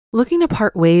Looking to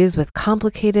part ways with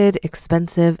complicated,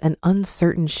 expensive, and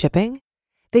uncertain shipping?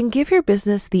 Then give your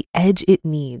business the edge it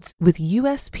needs with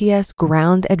USPS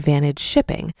Ground Advantage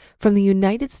shipping from the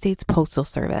United States Postal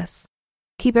Service.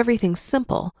 Keep everything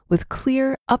simple with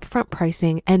clear, upfront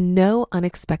pricing and no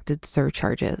unexpected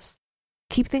surcharges.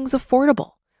 Keep things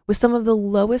affordable with some of the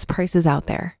lowest prices out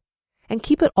there. And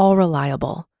keep it all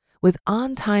reliable with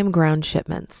on-time ground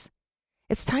shipments.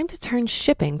 It's time to turn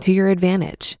shipping to your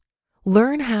advantage.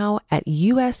 Learn how at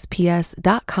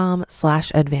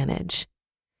USPS.com/advantage.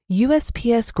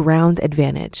 USPS Ground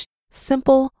Advantage.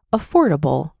 Simple,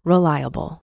 affordable,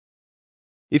 reliable.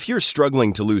 If you're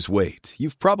struggling to lose weight,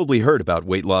 you've probably heard about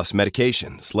weight loss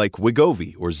medications like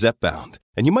Wegovy or Zepbound,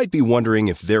 and you might be wondering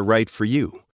if they're right for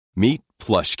you. Meet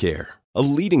PlushCare, a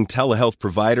leading telehealth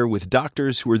provider with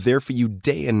doctors who are there for you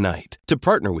day and night to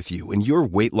partner with you in your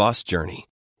weight loss journey.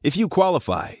 If you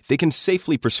qualify, they can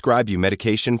safely prescribe you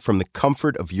medication from the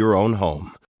comfort of your own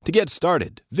home. To get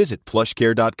started, visit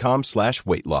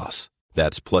plushcare.com/weightloss.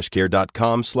 That's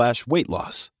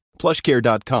plushcare.com/weightloss.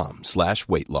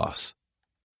 plushcare.com/weightloss.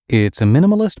 It's a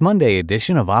Minimalist Monday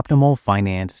edition of Optimal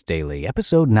Finance Daily,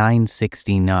 episode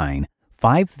 969,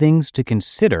 5 Things to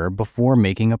Consider Before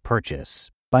Making a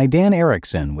Purchase, by Dan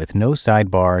Erickson with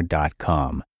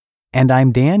NoSidebar.com. And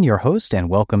I'm Dan, your host, and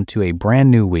welcome to a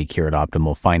brand new week here at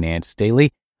Optimal Finance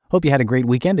Daily. Hope you had a great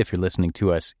weekend if you're listening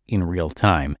to us in real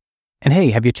time. And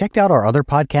hey, have you checked out our other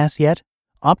podcasts yet?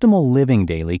 Optimal Living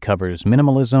Daily covers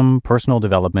minimalism, personal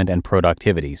development, and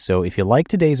productivity. So if you like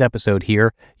today's episode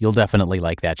here, you'll definitely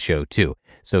like that show too.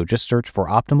 So just search for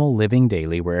Optimal Living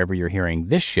Daily wherever you're hearing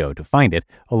this show to find it,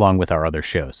 along with our other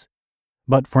shows.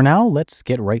 But for now, let's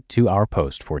get right to our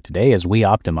post for today as we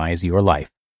optimize your life.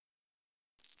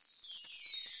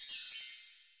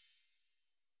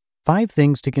 5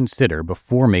 Things to Consider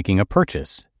Before Making a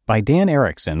Purchase, by Dan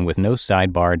Erickson with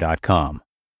NoSidebar.com.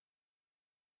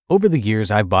 Over the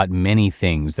years, I've bought many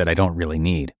things that I don't really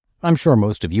need. I'm sure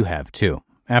most of you have too.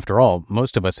 After all,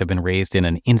 most of us have been raised in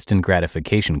an instant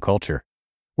gratification culture.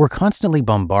 We're constantly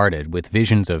bombarded with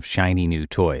visions of shiny new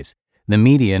toys. The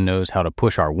media knows how to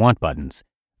push our want buttons.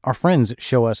 Our friends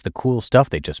show us the cool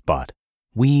stuff they just bought.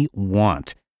 We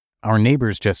want. Our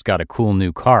neighbors just got a cool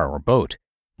new car or boat.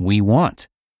 We want.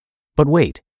 But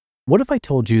wait, what if I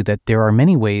told you that there are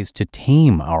many ways to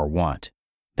tame our want?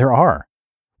 There are.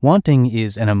 Wanting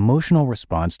is an emotional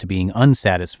response to being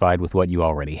unsatisfied with what you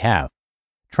already have.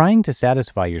 Trying to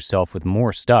satisfy yourself with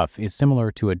more stuff is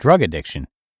similar to a drug addiction.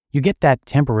 You get that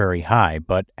temporary high,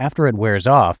 but after it wears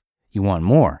off, you want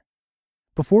more.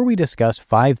 Before we discuss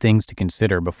 5 things to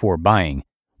consider before buying,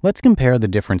 let's compare the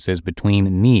differences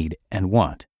between need and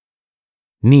want.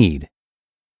 Need.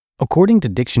 According to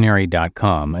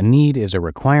Dictionary.com, a need is a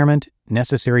requirement,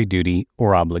 necessary duty,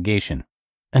 or obligation.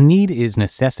 A need is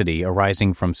necessity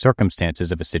arising from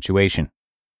circumstances of a situation.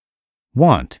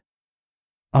 Want.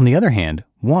 On the other hand,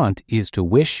 want is to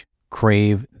wish,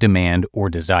 crave, demand,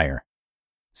 or desire.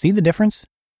 See the difference?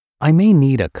 I may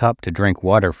need a cup to drink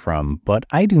water from, but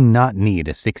I do not need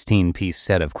a 16-piece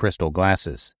set of crystal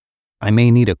glasses. I may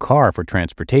need a car for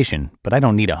transportation, but I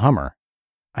don't need a Hummer.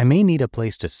 I may need a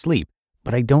place to sleep,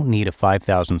 but I don't need a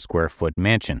 5,000 square foot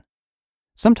mansion.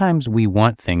 Sometimes we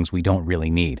want things we don't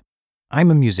really need. I'm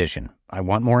a musician. I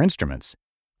want more instruments.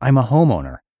 I'm a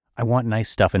homeowner. I want nice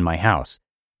stuff in my house.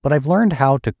 But I've learned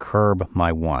how to curb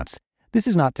my wants. This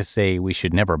is not to say we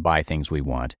should never buy things we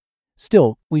want.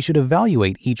 Still, we should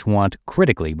evaluate each want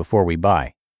critically before we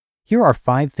buy. Here are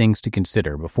 5 things to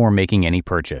consider before making any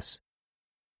purchase.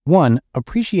 1.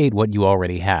 Appreciate what you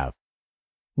already have.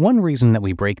 One reason that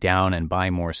we break down and buy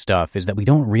more stuff is that we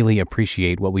don't really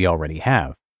appreciate what we already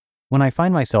have. When I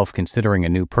find myself considering a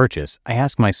new purchase, I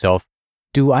ask myself,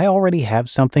 do I already have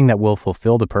something that will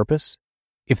fulfill the purpose?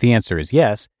 If the answer is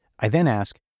yes, I then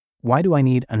ask, why do I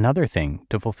need another thing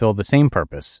to fulfill the same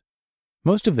purpose?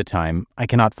 Most of the time, I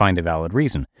cannot find a valid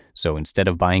reason, so instead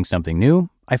of buying something new,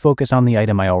 I focus on the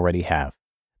item I already have.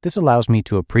 This allows me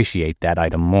to appreciate that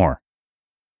item more.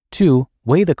 2.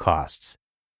 Weigh the costs.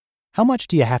 How much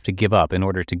do you have to give up in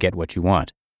order to get what you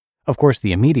want? Of course,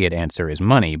 the immediate answer is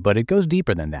money, but it goes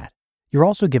deeper than that. You're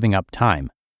also giving up time.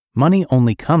 Money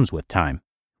only comes with time.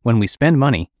 When we spend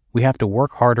money, we have to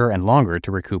work harder and longer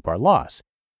to recoup our loss.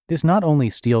 This not only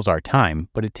steals our time,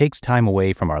 but it takes time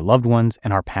away from our loved ones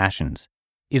and our passions.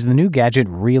 Is the new gadget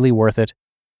really worth it?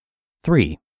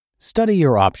 3. Study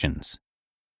your options.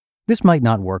 This might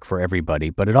not work for everybody,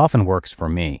 but it often works for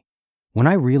me. When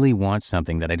I really want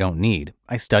something that I don't need,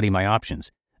 I study my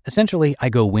options. Essentially, I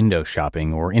go window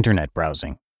shopping or internet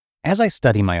browsing. As I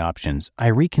study my options, I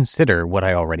reconsider what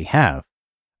I already have.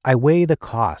 I weigh the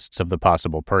costs of the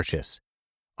possible purchase.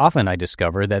 Often I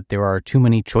discover that there are too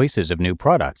many choices of new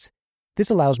products. This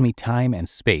allows me time and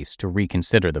space to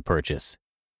reconsider the purchase.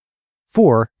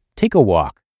 4. Take a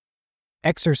walk.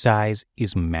 Exercise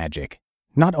is magic.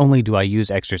 Not only do I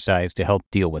use exercise to help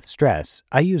deal with stress,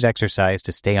 I use exercise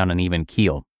to stay on an even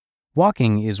keel.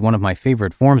 Walking is one of my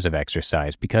favorite forms of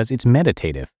exercise because it's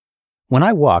meditative. When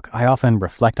I walk, I often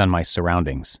reflect on my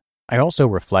surroundings. I also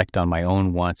reflect on my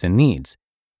own wants and needs.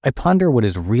 I ponder what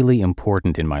is really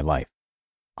important in my life.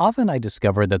 Often I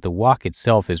discover that the walk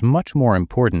itself is much more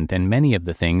important than many of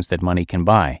the things that money can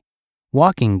buy.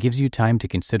 Walking gives you time to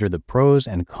consider the pros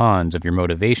and cons of your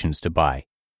motivations to buy.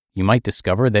 You might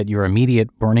discover that your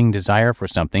immediate burning desire for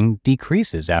something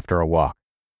decreases after a walk.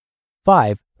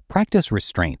 5. Practice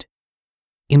restraint.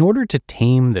 In order to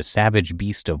tame the savage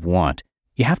beast of want,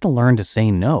 you have to learn to say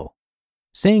no.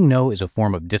 Saying no is a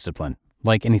form of discipline.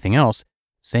 Like anything else,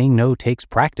 saying no takes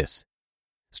practice.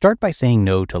 Start by saying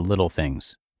no to little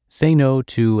things. Say no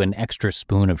to an extra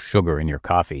spoon of sugar in your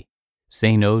coffee.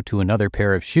 Say no to another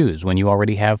pair of shoes when you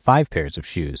already have 5 pairs of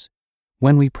shoes.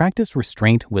 When we practice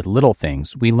restraint with little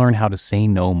things, we learn how to say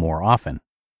no more often.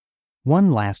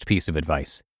 One last piece of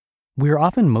advice. We are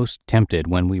often most tempted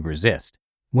when we resist.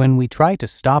 When we try to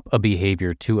stop a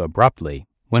behavior too abruptly,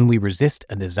 when we resist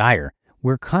a desire,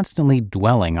 we're constantly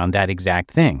dwelling on that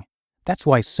exact thing. That's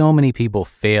why so many people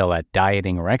fail at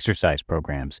dieting or exercise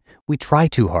programs. We try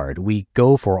too hard. We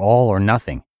go for all or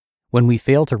nothing. When we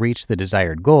fail to reach the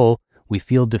desired goal, we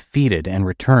feel defeated and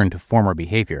return to former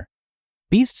behavior.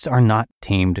 Beasts are not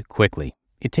tamed quickly.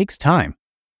 It takes time.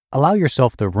 Allow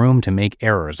yourself the room to make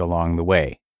errors along the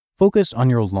way. Focus on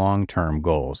your long-term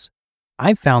goals.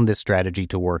 I've found this strategy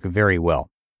to work very well.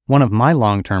 One of my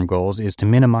long-term goals is to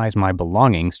minimize my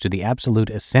belongings to the absolute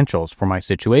essentials for my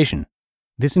situation.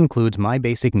 This includes my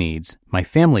basic needs, my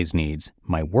family's needs,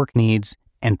 my work needs,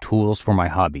 and tools for my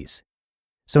hobbies.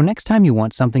 So next time you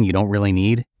want something you don't really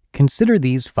need, consider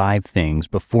these 5 things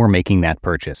before making that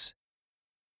purchase.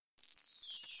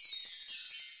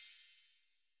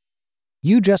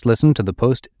 You just listened to the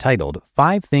post titled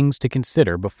 5 Things to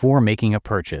Consider Before Making a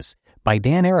Purchase by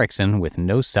Dan Erickson with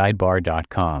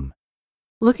NoSidebar.com.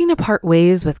 Looking to part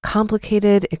ways with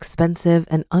complicated, expensive,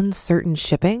 and uncertain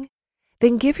shipping?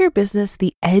 Then give your business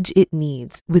the edge it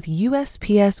needs with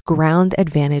USPS Ground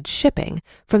Advantage shipping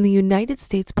from the United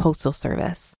States Postal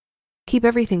Service. Keep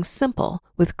everything simple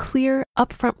with clear,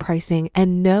 upfront pricing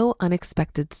and no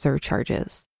unexpected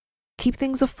surcharges. Keep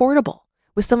things affordable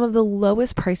with some of the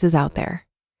lowest prices out there.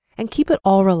 And keep it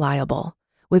all reliable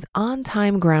with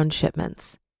on-time ground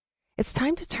shipments. It's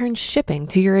time to turn shipping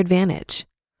to your advantage.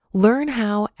 Learn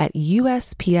how at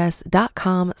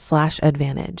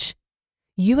USPS.com/advantage.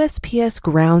 USPS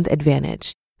Ground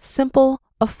Advantage. Simple,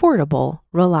 affordable,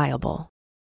 reliable.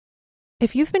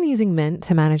 If you've been using Mint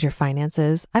to manage your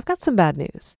finances, I've got some bad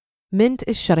news. Mint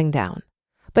is shutting down.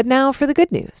 But now for the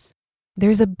good news.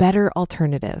 There's a better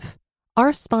alternative.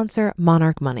 Our sponsor,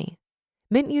 Monarch Money.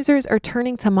 Mint users are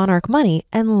turning to Monarch Money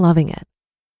and loving it.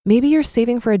 Maybe you're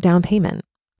saving for a down payment,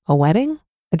 a wedding,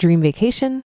 a dream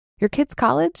vacation, your kid's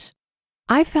college.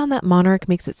 I've found that Monarch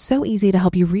makes it so easy to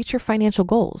help you reach your financial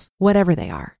goals, whatever they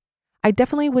are. I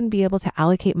definitely wouldn't be able to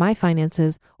allocate my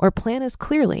finances or plan as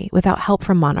clearly without help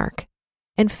from Monarch.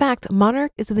 In fact,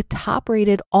 Monarch is the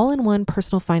top-rated all-in-one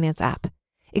personal finance app.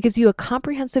 It gives you a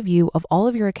comprehensive view of all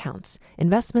of your accounts,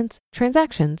 investments,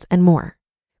 transactions, and more.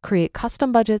 Create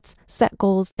custom budgets, set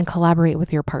goals, and collaborate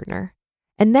with your partner.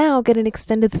 And now get an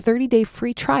extended 30-day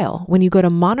free trial when you go to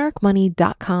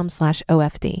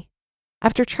monarchmoney.com/OFD.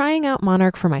 After trying out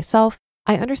Monarch for myself,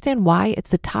 I understand why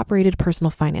it's the top-rated personal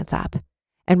finance app.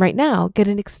 And right now, get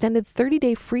an extended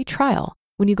 30-day free trial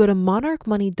when you go to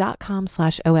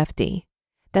monarchmoney.com/OFD.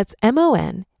 That's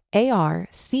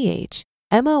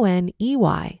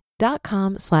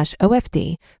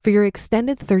monarchmoney.com/OFD for your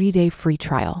extended 30-day free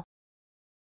trial.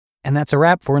 And that's a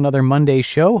wrap for another Monday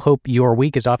show. Hope your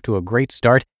week is off to a great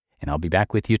start, and I'll be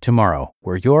back with you tomorrow,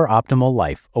 where your optimal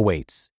life awaits.